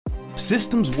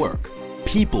Systems work,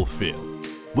 people fail.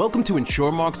 Welcome to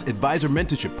InsureMark's Advisor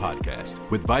Mentorship Podcast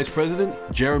with Vice President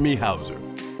Jeremy Hauser,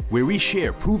 where we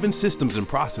share proven systems and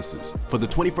processes for the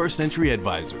 21st century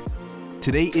advisor.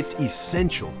 Today, it's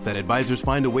essential that advisors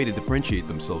find a way to differentiate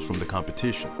themselves from the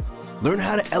competition. Learn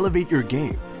how to elevate your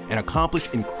game and accomplish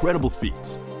incredible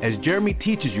feats as Jeremy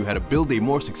teaches you how to build a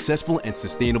more successful and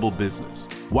sustainable business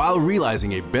while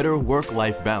realizing a better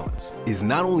work-life balance is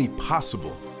not only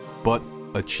possible, but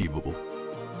achievable.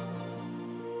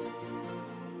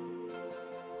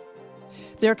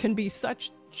 There can be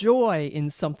such joy in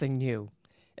something new,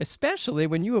 especially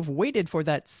when you have waited for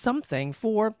that something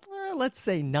for, let's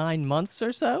say, 9 months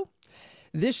or so.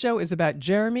 This show is about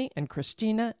Jeremy and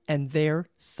Christina and their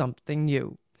something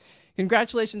new.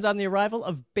 Congratulations on the arrival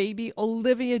of baby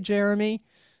Olivia, Jeremy.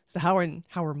 So how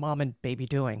are mom and baby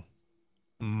doing?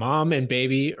 Mom and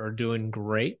baby are doing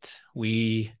great.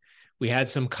 We had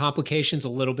some complications a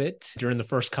little bit during the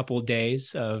first couple of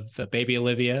days of baby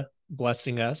Olivia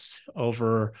blessing us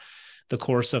over the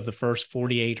course of the first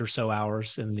 48 or so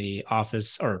hours in the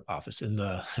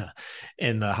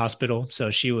in the hospital. So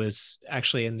she was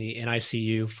actually in the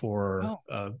NICU for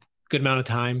a good amount of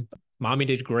time. Mommy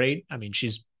did great. I mean,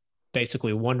 she's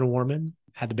basically Wonder Woman,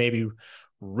 had the baby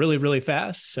really, really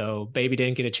fast. So baby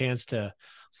didn't get a chance to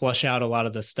flush out a lot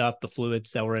of the stuff, the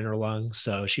fluids that were in her lungs.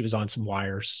 So she was on some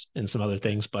wires and some other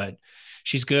things, but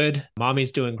she's good.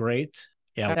 Mommy's doing great.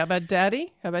 Yeah. How about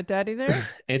daddy? How about daddy there?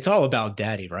 It's all about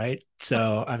daddy, right?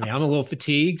 So, I mean, I'm a little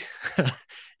fatigued.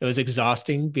 It was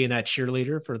exhausting being that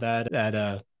cheerleader for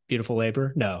that beautiful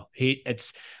labor. No,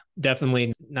 it's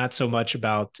definitely not so much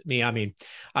about me. I mean,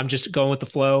 I'm just going with the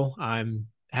flow. I'm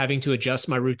having to adjust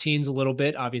my routines a little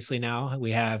bit. Obviously now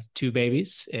we have 2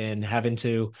 babies and having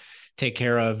to take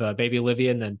care of baby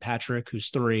Olivia and then Patrick, who's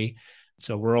 3.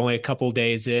 So we're only a couple of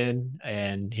days in,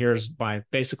 and here's my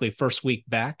basically first week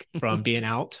back from being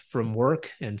out from work.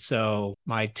 And so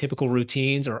my typical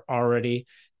routines are already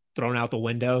thrown out the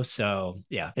window. So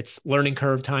yeah, it's learning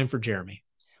curve time for Jeremy.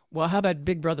 Well, how about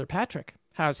big brother Patrick?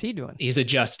 How's he doing? He's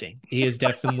adjusting. He is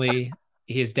definitely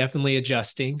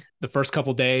adjusting. The first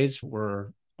couple of days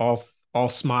were all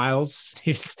smiles.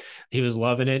 He was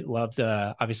loving it.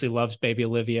 Obviously loves baby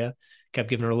Olivia. Kept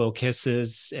giving her little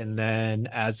kisses. And then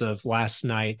as of last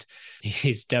night,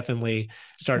 he's definitely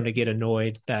starting to get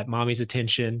annoyed that mommy's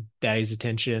attention, daddy's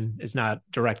attention is not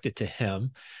directed to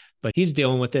him, but he's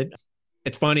dealing with it.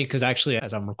 It's funny because actually,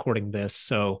 as I'm recording this,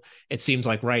 so it seems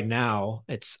like right now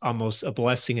it's almost a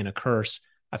blessing and a curse.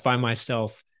 I find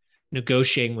myself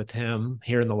negotiating with him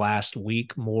here in the last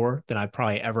week more than I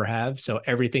probably ever have. So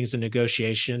everything's a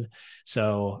negotiation.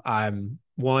 So I'm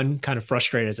kind of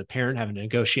frustrated as a parent having to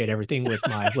negotiate everything with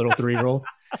my little 3-year-old.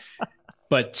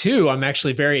 But 2, I'm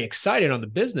actually very excited on the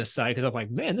business side because I'm like,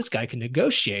 man, this guy can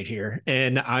negotiate here.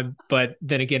 But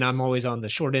then again, I'm always on the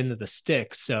short end of the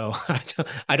stick. So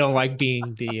I don't like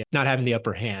being not having the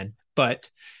upper hand, but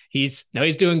he's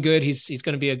doing good. He's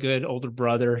going to be a good older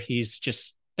brother. He's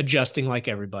just adjusting like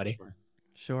everybody.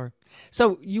 Sure.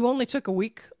 So you only took a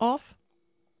week off?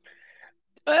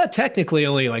 Technically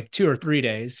only like 2 or 3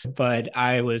 days, but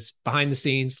I was behind the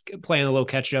scenes playing a little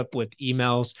catch up with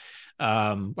emails.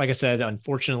 Like I said,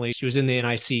 unfortunately, she was in the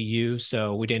NICU,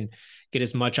 so we didn't get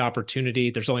as much opportunity.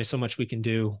 There's only so much we can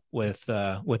do with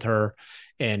her,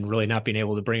 and really not being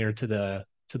able to bring her to the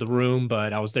room.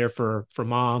 But I was there for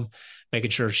mom,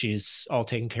 making sure she's all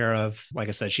taken care of. Like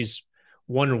I said, she's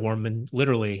Wonder Woman.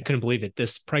 Literally couldn't believe it.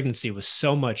 This pregnancy was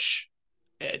so much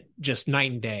just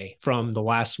night and day from the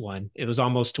last one. It was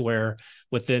almost to where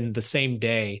within the same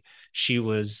day she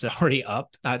was already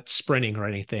up, not sprinting or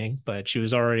anything, but she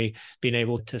was already being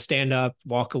able to stand up,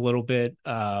 walk a little bit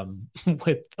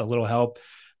with a little help.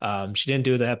 She didn't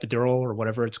do the epidural or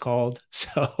whatever it's called.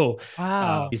 So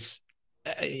wow.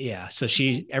 So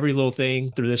every little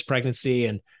thing through this pregnancy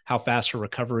and how fast her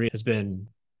recovery has been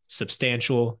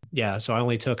substantial. Yeah. So I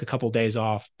only took a couple of days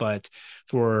off, but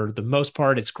for the most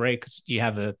part, it's great because I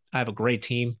have a great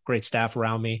team, great staff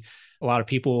around me, a lot of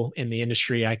people in the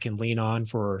industry I can lean on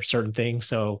for certain things.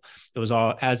 So it was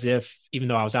all as if, even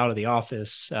though I was out of the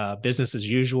office, business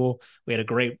as usual. We had a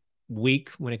great week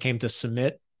when it came to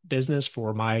submit business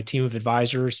for my team of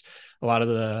advisors. A lot of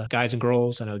the guys and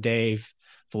girls, I know Dave,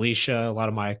 Felicia, a lot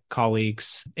of my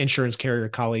colleagues, insurance carrier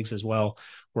colleagues as well,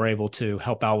 were able to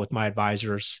help out with my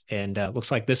advisors. And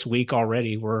looks like this week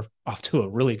already, we're off to a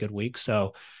really good week.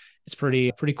 So it's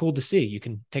pretty cool to see. You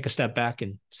can take a step back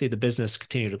and see the business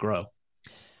continue to grow.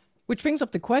 Which brings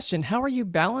up the question, how are you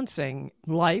balancing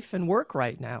life and work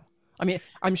right now? I mean,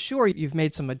 I'm sure you've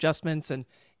made some adjustments and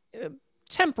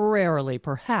temporarily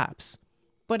perhaps,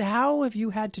 but how have you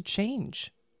had to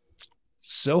change?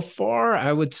 So far,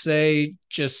 I would say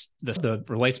just the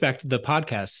relates back to the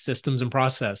podcast systems and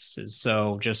processes.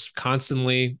 So just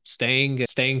constantly staying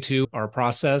to our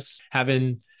process,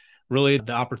 having really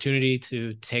the opportunity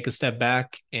to take a step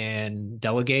back and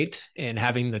delegate, and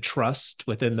having the trust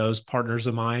within those partners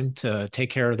of mine to take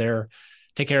care of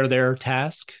their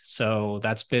task. So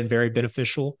that's been very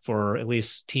beneficial for at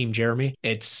least Team Jeremy.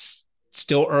 It's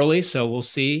still early, so we'll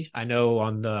see. I know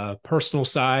on the personal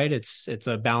side, it's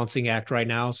a balancing act right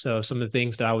now. So some of the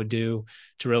things that I would do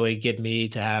to really get me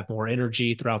to have more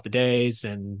energy throughout the days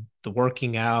and the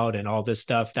working out and all this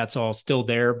stuff, that's all still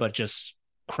there, but just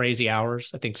crazy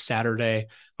hours. I think Saturday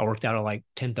I worked out at like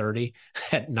 10:30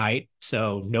 at night.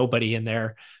 So nobody in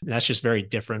there. And that's just very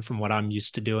different from what I'm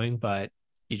used to doing. But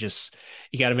you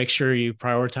got to make sure you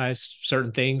prioritize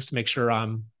certain things to make sure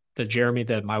I'm the Jeremy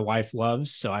that my wife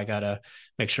loves. So I got to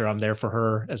make sure I'm there for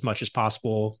her as much as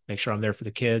possible, make sure I'm there for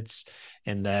the kids.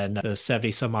 And then the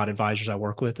 70 some odd advisors I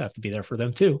work with, I have to be there for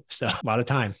them too. So a lot of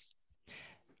time.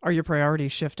 Are your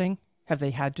priorities shifting? Have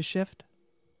they had to shift?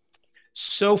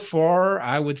 So far,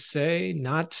 I would say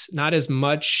not as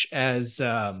much as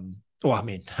well, I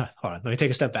mean, hold on, let me take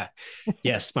a step back.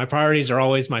 Yes, my priorities are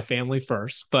always my family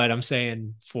first, but I'm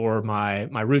saying for my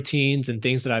routines and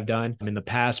things that I've done in the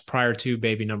past prior to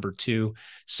baby number two,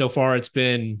 so far it's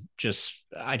been just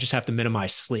I just have to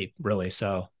minimize sleep, really.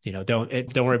 So,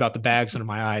 don't worry about the bags under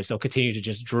my eyes. They'll continue to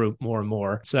just droop more and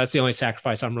more. So that's the only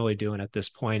sacrifice I'm really doing at this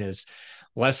point is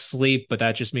less sleep, but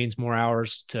that just means more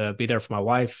hours to be there for my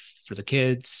wife, for the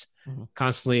kids,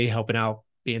 constantly helping out,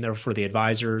 being there for the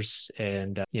advisors.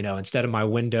 And, instead of my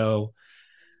window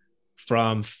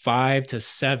from 5 to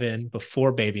 7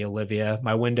 before baby Olivia,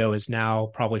 my window is now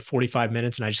probably 45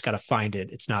 minutes and I just got to find it.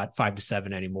 It's not 5 to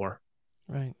 7 anymore.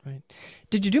 Right, right.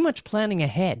 Did you do much planning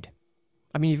ahead?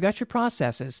 I mean, you've got your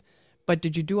processes, but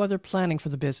did you do other planning for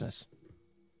the business?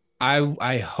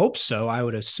 I hope so. I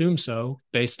would assume so,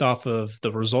 based off of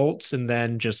the results and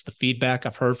then just the feedback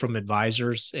I've heard from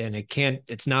advisors. And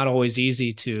it's not always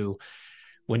easy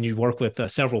when you work with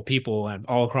several people and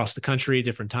all across the country,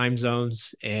 different time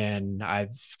zones. And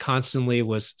I've constantly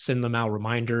was sending them out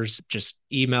reminders, just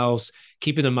emails,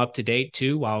 keeping them up to date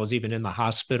too. While I was even in the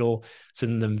hospital,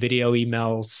 sending them video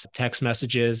emails, text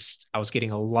messages. I was getting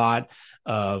a lot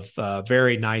of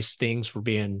very nice things were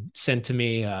being sent to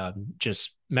me,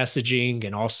 just messaging.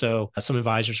 And also some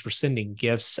advisors were sending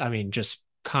gifts. I mean, just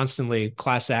constantly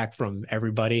class act from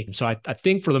everybody. So I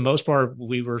think for the most part,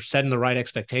 we were setting the right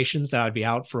expectations that I'd be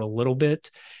out for a little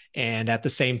bit. And at the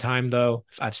same time, though,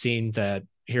 I've seen that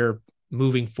here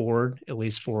moving forward, at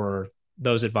least for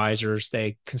those advisors,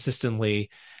 they consistently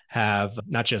have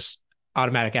not just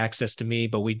automatic access to me,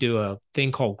 but we do a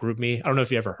thing called GroupMe. I don't know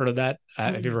if you ever heard of that.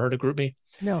 Have you ever heard of GroupMe?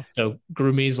 No. So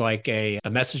GroupMe is like a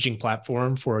messaging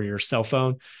platform for your cell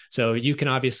phone. So you can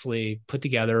obviously put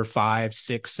together 5,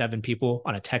 6, 7 people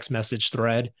on a text message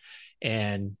thread.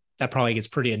 And that probably gets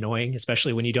pretty annoying,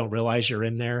 especially when you don't realize you're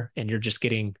in there and you're just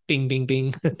getting bing, bing,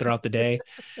 bing throughout the day.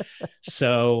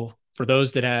 So for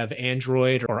those that have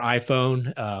Android or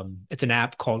iPhone, it's an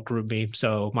app called GroupMe.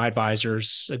 So my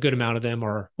advisors, a good amount of them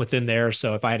are within there.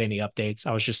 So if I had any updates,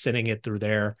 I was just sending it through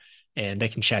there and they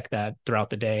can check that throughout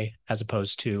the day as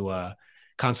opposed to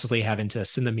constantly having to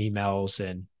send them emails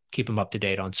and keep them up to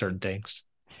date on certain things.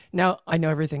 Now, I know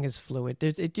everything is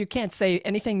fluid. You can't say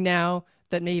anything now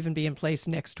that may even be in place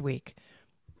next week.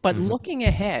 But looking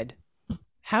ahead,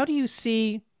 how do you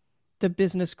see the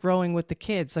business growing with the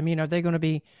kids? I mean, are they going to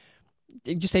be,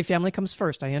 you say family comes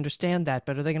first. I understand that,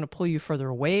 but are they going to pull you further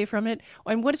away from it?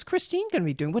 And what is Christine going to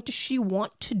be doing? What does she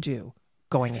want to do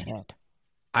going ahead?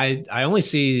 I only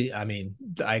see, I mean,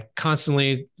 I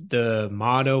constantly, the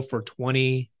motto for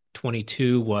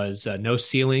 2022 was no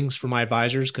ceilings for my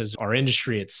advisors, because our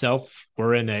industry itself,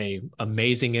 we're in a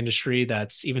amazing industry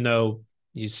that's, even though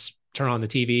you turn on the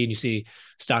TV and you see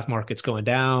stock markets going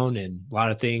down and a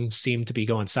lot of things seem to be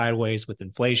going sideways with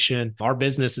inflation, our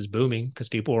business is booming because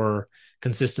people are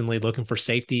consistently looking for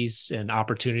safeties and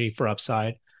opportunity for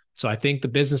upside. So I think the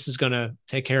business is going to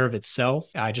take care of itself.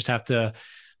 I just have to,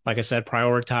 like I said,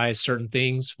 prioritize certain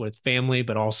things with family,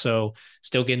 but also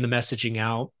still getting the messaging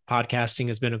out. Podcasting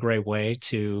has been a great way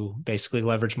to basically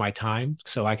leverage my time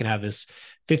so I can have this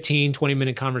 15,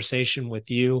 20-minute conversation with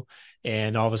you.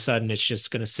 And all of a sudden, it's just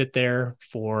going to sit there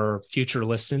for future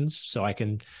listens. So I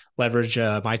can leverage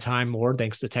my time more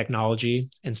thanks to technology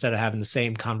instead of having the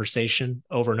same conversation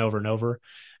over and over and over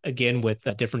again with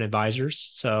different advisors.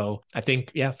 So I think,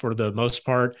 yeah, for the most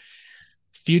part,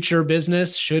 future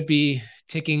business should be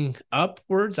ticking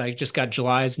upwards. I just got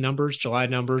July's numbers. July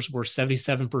numbers were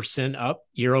 77% up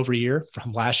year over year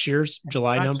from last year's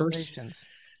July numbers.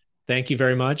 Thank you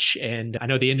very much. And I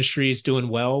know the industry is doing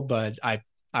well, but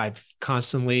I've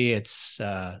constantly, it's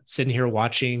sitting here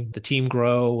watching the team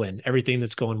grow and everything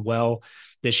that's going well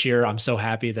this year. I'm so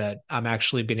happy that I'm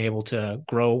actually been able to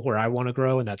grow where I want to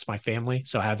grow, and that's my family.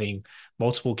 So having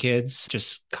multiple kids,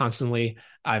 just constantly,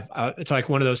 it's like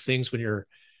one of those things when you're,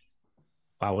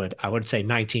 I would say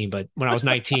 19, but when I was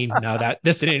 19, no, that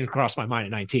this didn't cross my mind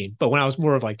at 19. But when I was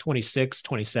more of like 26,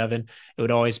 27, it would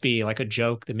always be like a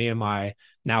joke that me and my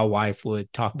now wife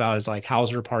would talk about as like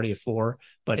Hauser party of four.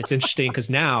 But it's interesting because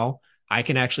now I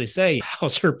can actually say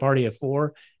Hauser party of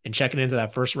four, and checking into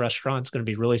that first restaurant is going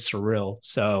to be really surreal.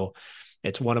 So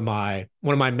it's one of my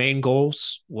main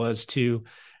goals was to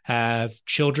have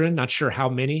children. Not sure how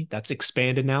many. That's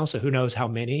expanded now, so who knows how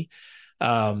many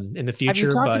in the future. Have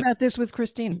you talked but about this with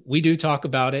Christine? We do talk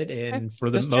about it, and for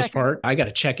the Just most checking. part, I got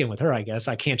to check in with her. I guess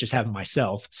I can't just have them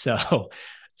myself. So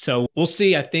we'll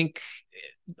see. I think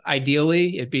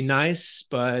ideally it'd be nice,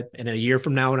 but in a year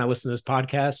from now, when I listen to this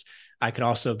podcast, I could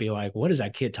also be like, "What is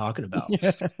that kid talking about?"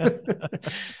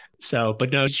 So,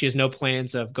 but no, she has no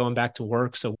plans of going back to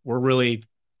work. So we're really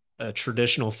a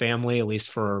traditional family, at least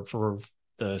for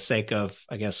the sake of,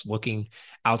 I guess, looking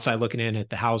outside, looking in at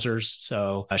the Hausers.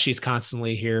 So she's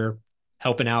constantly here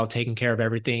helping out, taking care of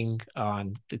everything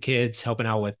on the kids, helping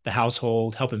out with the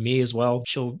household, helping me as well.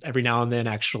 She'll every now and then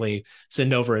actually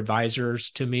send over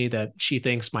advisors to me that she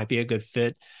thinks might be a good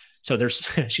fit. So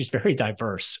she's very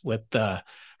diverse with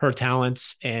her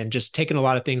talents, and just taking a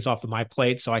lot of things off of my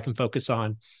plate so I can focus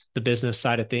on the business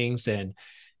side of things. And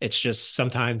it's just,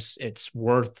 sometimes it's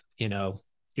worth,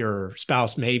 your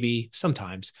spouse maybe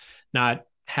sometimes not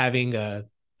having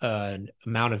an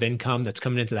amount of income that's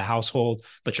coming into the household,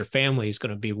 but your family is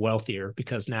going to be wealthier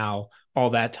because now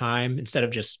all that time, instead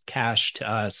of just cash to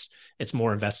us, it's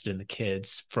more invested in the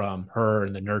kids from her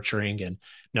and the nurturing, and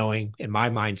knowing in my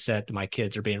mindset that my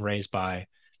kids are being raised by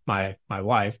my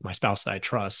wife, my spouse that I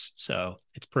trust. So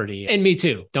it's pretty, and me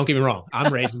too. Don't get me wrong.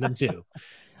 I'm raising them too.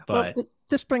 But well,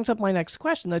 this brings up my next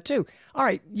question though, too. All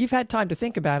right. You've had time to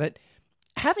think about it.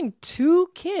 Having two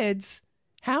kids,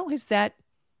 how has that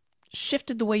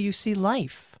shifted the way you see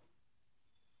life?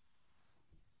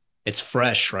 it's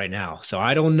fresh right now. So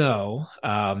I don't know.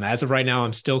 As of right now,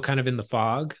 I'm still kind of in the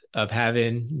fog of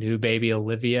having new baby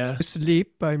Olivia.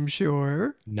 Sleep, I'm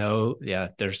sure. No, yeah,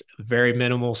 there's very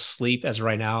minimal sleep as of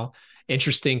right now.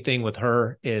 Interesting thing with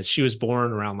her is she was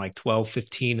born around like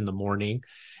 12:15 in the morning.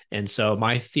 And so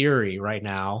my theory right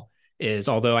now is,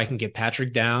 although I can get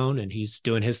Patrick down and he's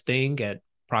doing his thing at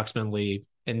approximately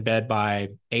in bed by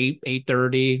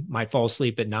 8:30, might fall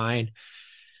asleep at 9.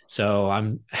 So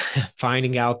I'm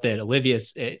finding out that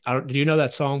Olivia's, do you know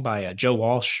that song by Joe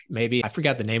Walsh? Maybe I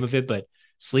forgot the name of it, but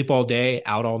Sleep All Day,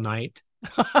 Out All Night.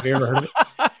 Have you ever heard of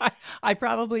it? I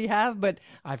probably have, but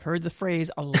I've heard the phrase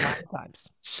a lot of times.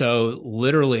 So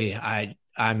literally,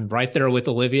 I'm right there with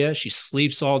Olivia. She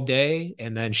sleeps all day,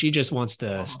 and then she just wants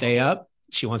to stay up.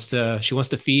 She wants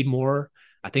to feed more.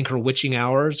 I think her witching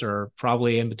hours are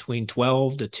probably in between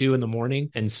 12 to 2 in the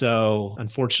morning. And so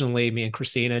unfortunately, me and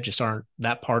Christina just aren't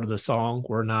that part of the song.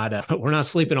 We're not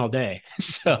sleeping all day.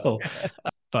 So,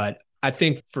 but I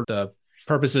think for the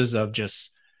purposes of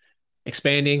just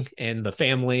expanding and the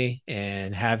family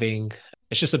and having,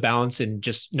 it's just a balance, and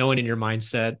just knowing in your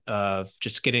mindset of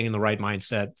just getting in the right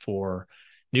mindset for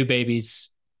new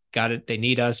babies. Got it. They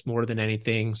need us more than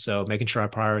anything. So making sure I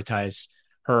prioritize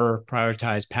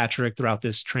Patrick throughout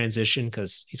this transition,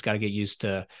 because he's got to get used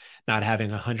to not having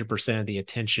 100% of the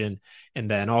attention. And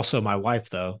then also my wife,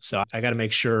 though. So I got to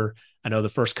make sure, I know the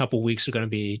first couple of weeks are going to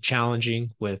be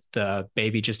challenging with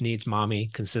baby just needs mommy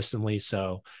consistently.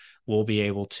 So we'll be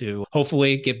able to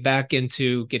hopefully get back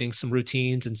into getting some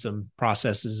routines and some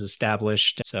processes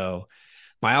established. So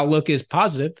my outlook is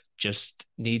positive, just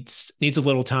needs a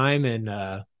little time,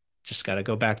 and just got to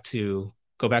go back to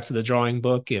the drawing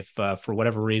book if for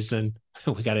whatever reason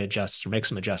we got to adjust or make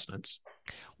some adjustments.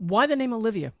 Why the name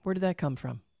Olivia? Where did that come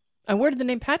from? And where did the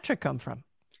name Patrick come from?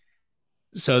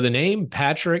 So the name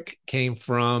Patrick came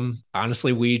from,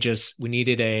 honestly, we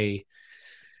needed a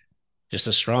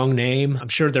strong name. I'm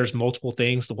sure there's multiple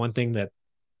things. The one thing that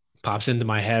pops into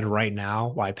my head right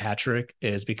now why Patrick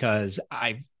is because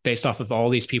based off of all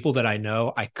these people that I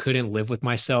know, I couldn't live with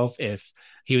myself if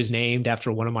he was named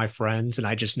after one of my friends, and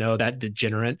I just know that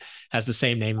degenerate has the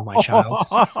same name as my child.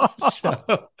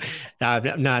 So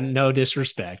not no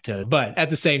disrespect, but at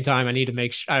the same time, I need to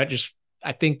make sure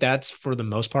I think that's for the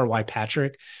most part why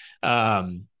Patrick.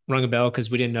 rung a bell because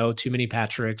we didn't know too many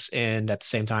Patricks, and at the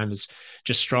same time is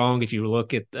just strong. If you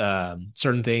look at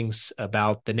certain things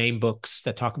about the name books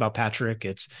that talk about Patrick,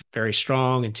 it's very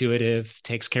strong, intuitive,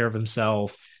 takes care of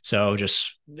himself. So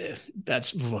just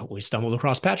that's what we stumbled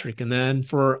across Patrick. And then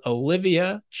for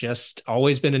Olivia, just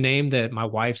always been a name that my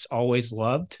wife's always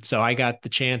loved. So I got the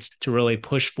chance to really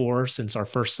push for since our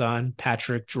first son,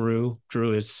 Patrick Drew.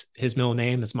 Drew is his middle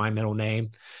name. That's my middle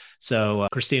name. So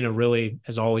Christina really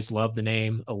has always loved the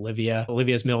name Olivia.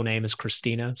 Olivia's middle name is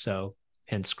Christina, so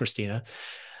hence Christina.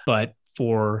 But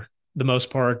for the most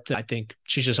part, I think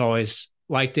she's just always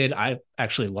liked it. I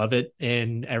actually love it.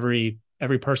 And every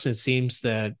person it seems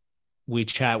that we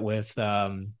chat with,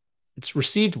 it's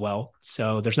received well.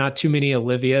 So there's not too many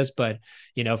Olivias, but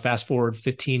fast forward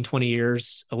 15, 20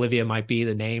 years, Olivia might be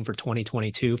the name for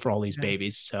 2022 for all these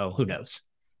babies. So who knows?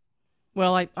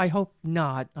 Well, I hope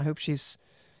not. I hope she's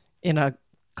in a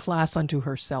class unto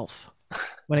herself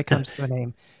when it comes to a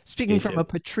name. Speaking from a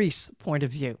Patrice point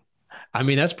of view. I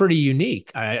mean, that's pretty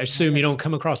unique. I assume you don't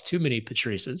come across too many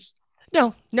Patrices.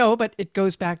 No, but it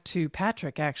goes back to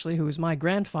Patrick, actually, who is my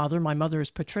grandfather. My mother is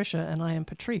Patricia, and I am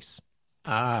Patrice.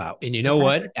 Ah, and you know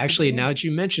what? Actually, now that you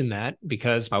mentioned that,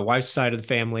 because my wife's side of the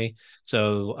family,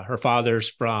 so her father's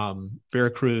from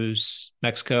Veracruz,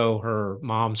 Mexico. Her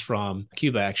mom's from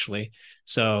Cuba, actually.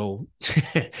 So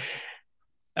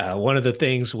one of the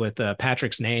things with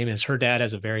Patrick's name is her dad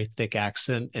has a very thick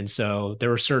accent. And so there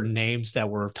were certain names that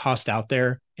were tossed out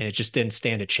there and it just didn't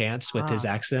stand a chance with his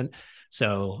accent.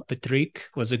 So Patrick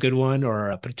was a good one,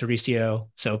 or Patricio.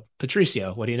 So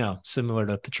Patricio, what do you know? Similar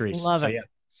to Patrice. Love it. Yeah.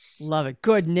 Love it.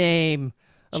 Good name.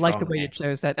 I like the way name. you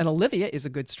chose that. And Olivia is a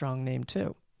good, strong name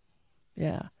too.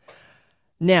 Yeah.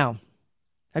 Now,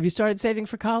 have you started saving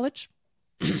for college?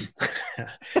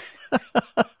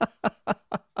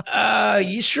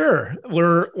 Sure.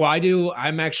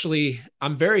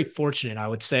 I'm very fortunate, I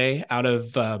would say, out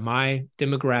of my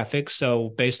demographic. So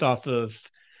based off of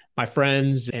my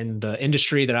friends and the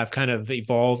industry that I've kind of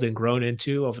evolved and grown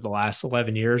into over the last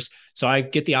 11 years. So I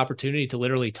get the opportunity to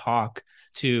literally talk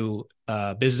to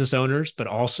business owners, but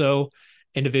also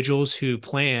individuals who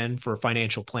plan for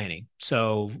financial planning.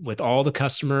 So with all the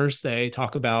customers, they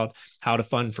talk about how to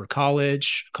fund for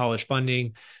college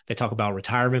funding. They talk about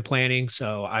retirement planning.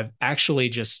 So I've actually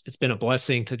it's been a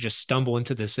blessing to just stumble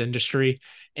into this industry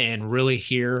and really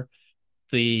hear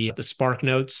the spark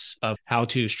notes of how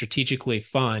to strategically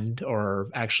fund, or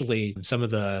actually some of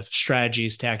the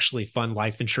strategies to actually fund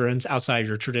life insurance outside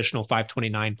your traditional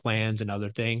 529 plans and other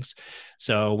things.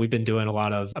 So we've been doing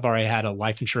I've already had a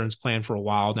life insurance plan for a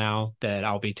while now that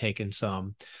I'll be taking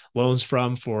some loans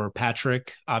from for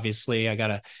Patrick. Obviously, I got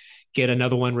to get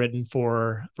another one written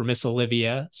for Miss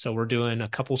Olivia. So we're doing a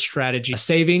couple strategy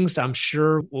savings. I'm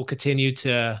sure we'll continue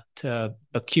to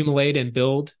accumulate and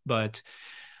build, but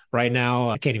right now,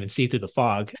 I can't even see through the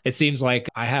fog. It seems like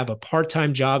I have a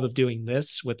part-time job of doing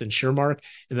this with InsureMark,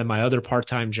 and then my other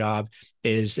part-time job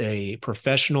is a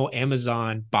professional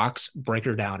Amazon box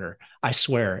breaker downer. I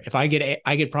swear, if I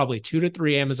get probably 2 to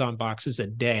 3 Amazon boxes a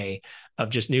day of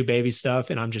just new baby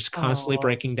stuff, and I'm just constantly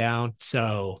breaking down.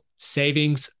 So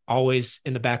savings always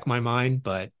in the back of my mind,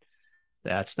 but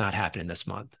that's not happening this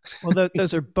month. Well,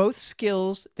 those are both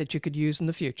skills that you could use in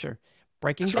the future: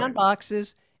 breaking down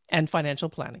boxes and financial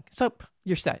planning. So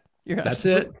you're set. That's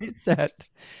it. Set.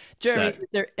 Jeremy, is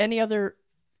there any other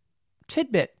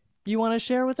tidbit you want to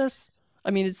share with us?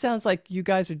 I mean, it sounds like you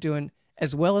guys are doing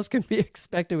as well as can be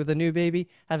expected with a new baby.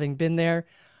 Having been there,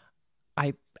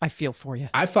 I feel for you.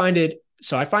 I find it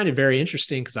very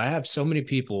interesting because I have so many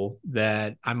people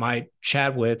that I might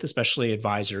chat with, especially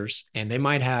advisors, and they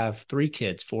might have 3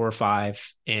 kids, 4 or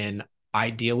 5. And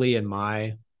ideally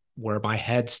where my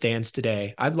head stands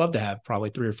today, I'd love to have probably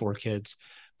 3 or 4 kids,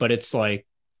 but it's like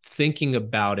thinking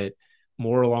about it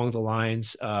more along the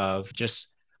lines of just,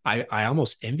 I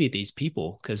almost envy these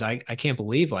people because I can't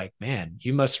believe, like, man,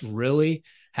 you must really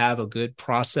have a good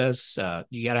process.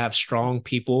 You got to have strong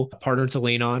people, a partner to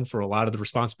lean on for a lot of the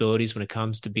responsibilities when it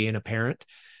comes to being a parent.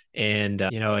 And,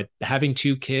 having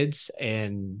 2 kids,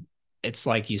 and it's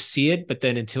like you see it, but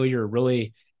then until you're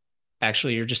really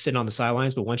you're just sitting on the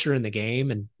sidelines. But once you're in the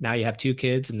game and now you have 2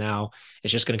 kids and now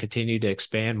it's just going to continue to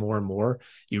expand more and more,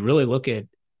 you really look at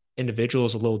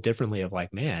individuals a little differently of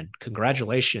like, man,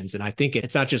 congratulations. And I think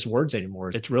it's not just words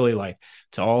anymore. It's really like,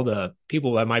 to all the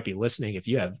people that might be listening, if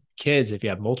you have kids, if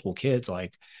you have multiple kids,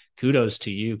 like, kudos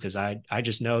to you. Cause I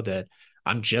just know that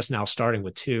I'm just now starting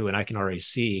with 2 and I can already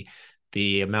see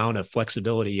the amount of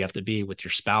flexibility you have to be with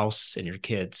your spouse and your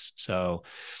kids. So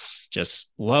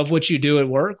just love what you do at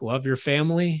work, love your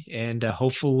family, and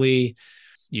hopefully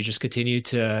you just continue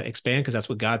to expand, because that's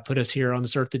what God put us here on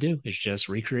this earth to do, is just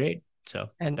recreate.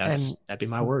 So that'd be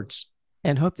my words.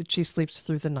 And hope that she sleeps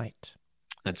through the night.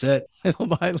 That's it. Little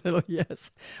by little,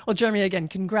 yes. Well, Jeremy, again,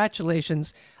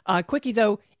 congratulations. Quickie,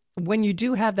 though, when you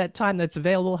do have that time that's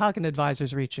available, how can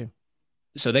advisors reach you?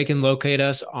 So they can locate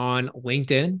us on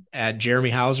LinkedIn at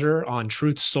Jeremy Hauser, on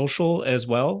Truth Social as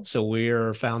well. So we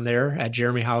are found there at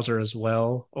Jeremy Hauser as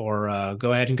well. Or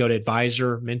go ahead and go to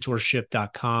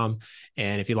advisormentorship.com.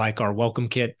 And if you like our welcome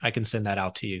kit, I can send that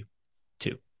out to you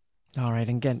too. All right.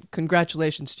 And again,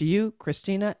 congratulations to you,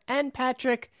 Christina, and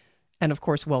Patrick. And of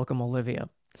course, welcome, Olivia.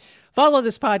 Follow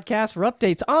this podcast for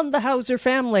updates on the Hauser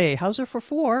family, Hauser for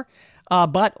 4,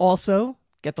 but also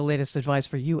get the latest advice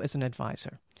for you as an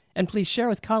advisor. And please share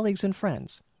with colleagues and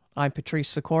friends. I'm Patrice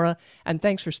Sikora, and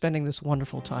thanks for spending this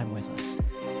wonderful time with us.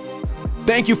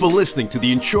 Thank you for listening to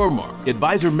the InsureMark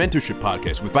Advisor Mentorship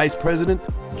Podcast with Vice President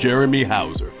Jeremy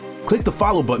Hauser. Click the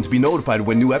follow button to be notified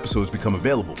when new episodes become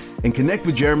available, and connect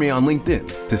with Jeremy on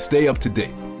LinkedIn to stay up to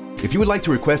date. If you would like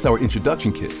to request our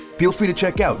introduction kit, feel free to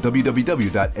check out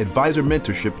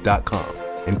www.advisormentorship.com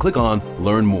and click on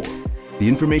Learn More. The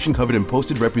information covered and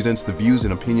posted represents the views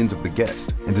and opinions of the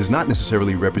guest and does not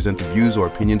necessarily represent the views or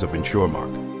opinions of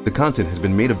InsureMark. The content has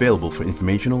been made available for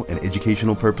informational and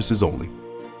educational purposes only.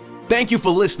 Thank you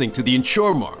for listening to the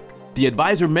InsureMark, the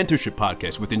Advisor Mentorship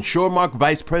Podcast with InsureMark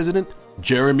Vice President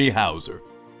Jeremy Hauser.